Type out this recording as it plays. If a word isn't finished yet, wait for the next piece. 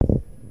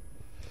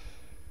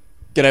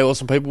G'day,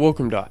 awesome people.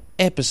 Welcome to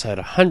episode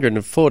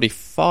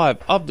 145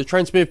 of the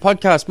Train Smooth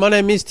podcast. My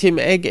name is Tim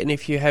Egg, and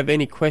if you have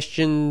any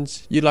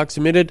questions you'd like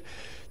submitted,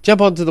 jump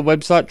onto the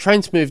website,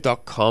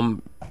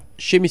 trainsmooth.com,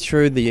 shoot me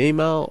through the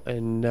email,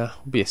 and it'll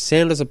be a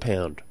sound as a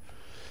pound.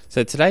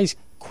 So today's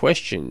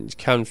questions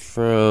come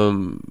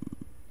from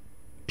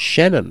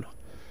Shannon.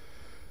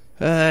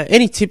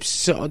 Any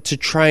tips to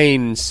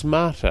train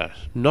smarter,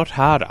 not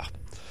harder?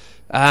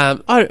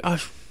 I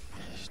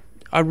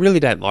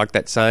really don't like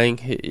that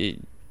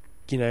saying.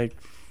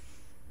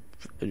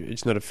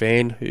 It's not a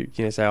fan who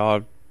say,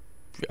 I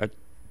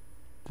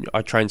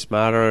train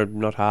smarter,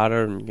 not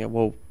harder, and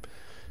well,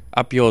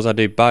 up yours, I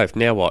do both.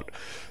 Now what?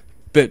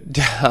 But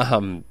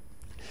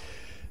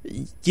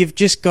you've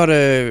just got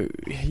to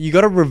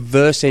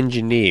reverse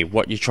engineer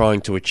what you're trying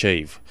to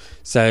achieve.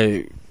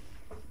 So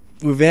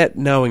without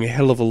knowing a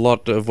hell of a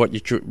lot of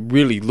what you're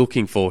really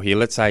looking for here,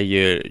 let's say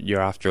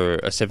you're after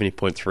a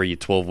 70.3, you're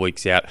 12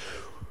 weeks out.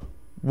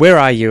 Where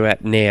are you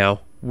at now?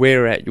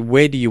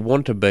 Where do you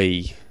want to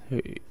be?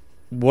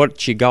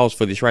 What's your goals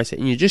for this race?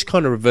 And you're just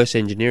kind of reverse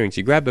engineering.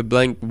 So you grab a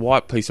blank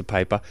white piece of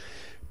paper,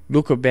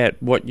 look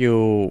about what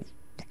your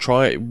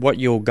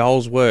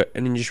goals were,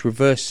 and then just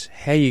reverse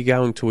how you're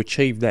going to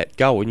achieve that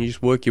goal, and you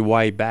just work your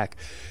way back.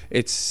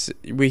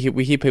 We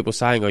hear people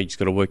saying, "Oh, you just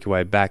got to work your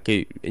way back,"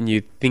 and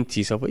you think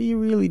to yourself, "Are you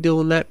really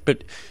doing that?"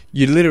 But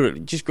you literally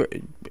just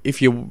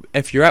if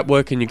you're at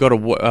work and you've got a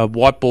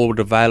whiteboard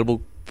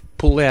available,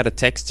 pull out a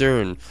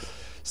texter and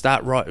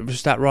start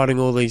writing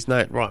all these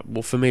notes. Right,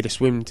 well, for me to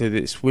swim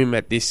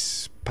at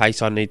this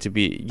pace, I need to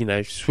be,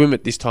 swim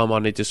at this time, I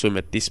need to swim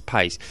at this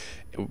pace.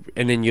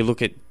 And then you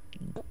look at,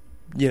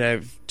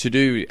 to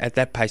do at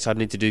that pace, I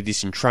need to do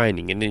this in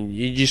training. And then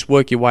you just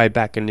work your way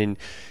back and then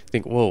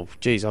think, well,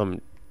 geez,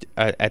 I'm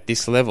at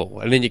this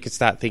level. And then you can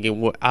start thinking,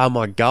 well, are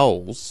my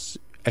goals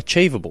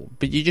achievable?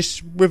 But you're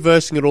just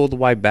reversing it all the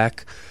way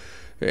back.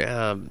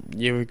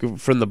 You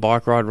from the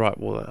bike ride, right?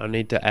 Well, I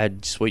need to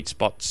add sweet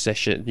spot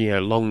session,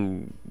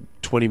 long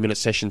 20-minute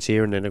sessions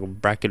here, and then I'll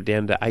bracket it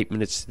down to 8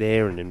 minutes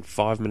there, and then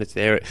 5 minutes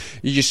there.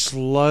 You just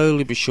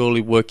slowly but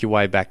surely work your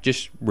way back.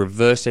 Just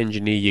reverse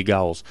engineer your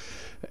goals,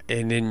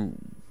 and then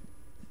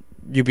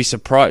you'll be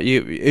surprised.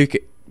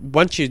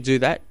 Once you do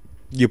that,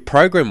 your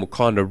program will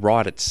kind of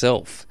write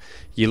itself.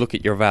 You look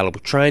at your available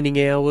training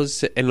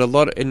hours, and a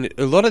lot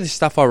of this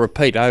stuff I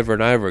repeat over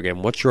and over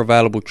again. What's your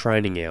available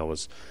training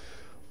hours?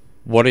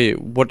 What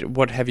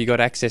have you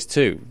got access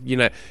to?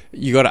 You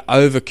got to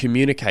over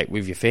communicate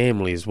with your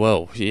family as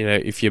well.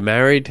 If you're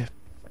married,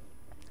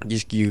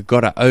 you got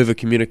to over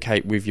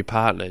communicate with your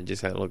partner.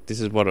 Just say, look,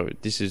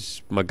 this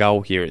is my goal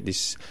here at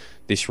this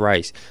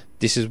race.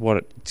 This is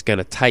what it's going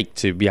to take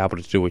to be able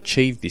to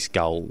achieve this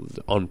goal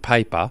on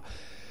paper.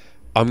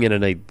 I'm going to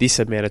need this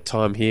amount of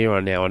time here.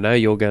 I know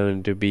you're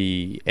going to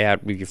be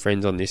out with your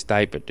friends on this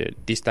date, but at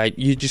this date,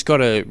 you just got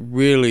to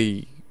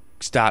really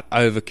start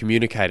over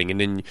communicating, and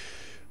then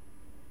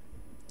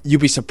you'll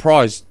be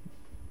surprised.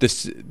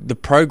 The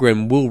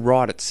program will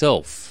write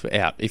itself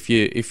out if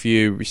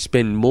you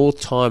spend more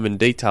time and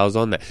details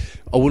on that.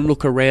 I wouldn't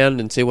look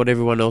around and see what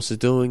everyone else is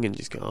doing and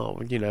just go,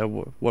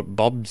 what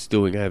Bob's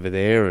doing over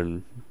there,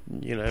 and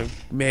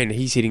man,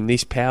 he's hitting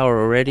this power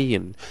already.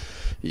 And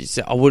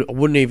I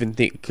wouldn't even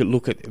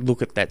look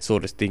at that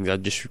sort of thing.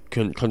 I'd just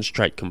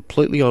concentrate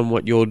completely on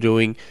what you're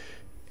doing,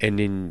 and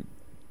then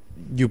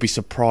you'll be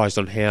surprised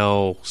on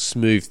how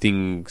smooth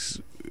things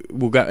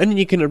will go, and then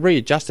you can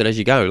readjust it as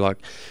you go. Like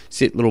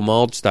set little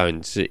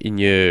milestones in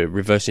your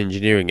reverse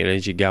engineering, and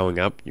as you're going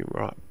up, you're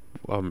right.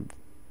 I'm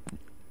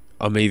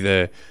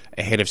either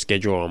ahead of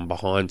schedule or I'm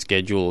behind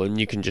schedule, and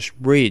you can just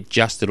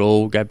readjust it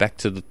all. Go back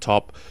to the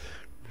top.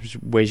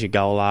 Where's your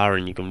goal are,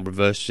 and you can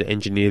reverse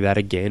engineer that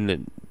again,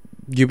 and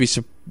you'll be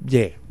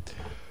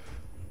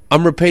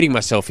I'm repeating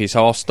myself here,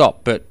 so I'll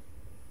stop. But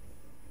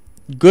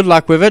good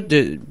luck with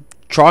it.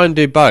 Try and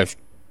do both.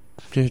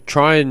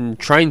 Try and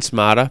train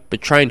smarter,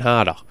 but train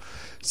harder.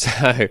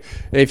 So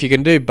if you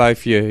can do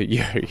both,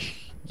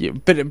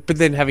 but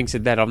then having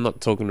said that, I'm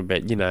not talking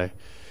about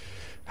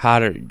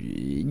harder.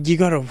 You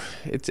gotta.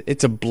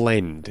 It's a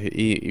blend.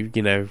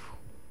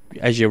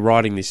 As you're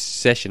writing this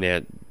session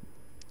out,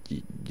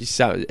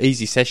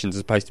 easy sessions are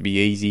supposed to be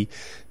easy.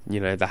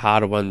 The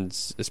harder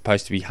ones are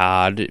supposed to be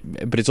hard.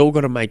 But it's all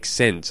got to make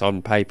sense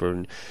on paper,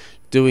 and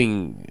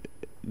doing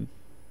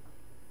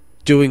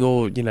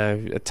all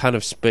a ton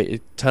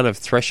of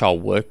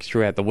threshold work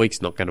throughout the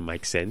week's not going to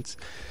make sense,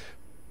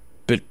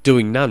 but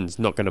doing none's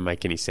not going to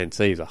make any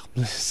sense either.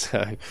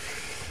 So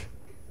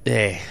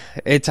yeah,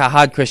 it's a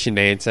hard question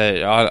to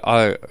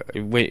answer.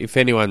 If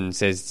anyone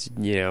says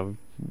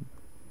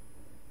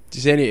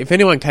if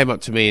anyone came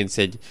up to me and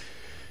said,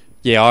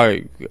 yeah,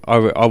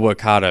 I work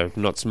harder,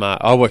 not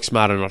smart. I work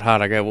smarter, not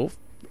harder. I go, well,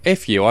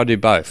 F you, I do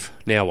both.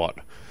 Now what?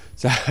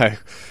 So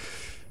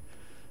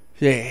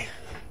yeah.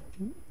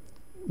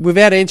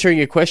 Without answering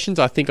your questions,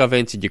 I think I've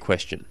answered your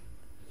question.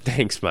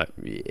 Thanks, mate.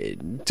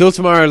 Till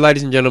tomorrow,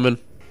 ladies and gentlemen.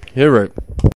 Hooroo.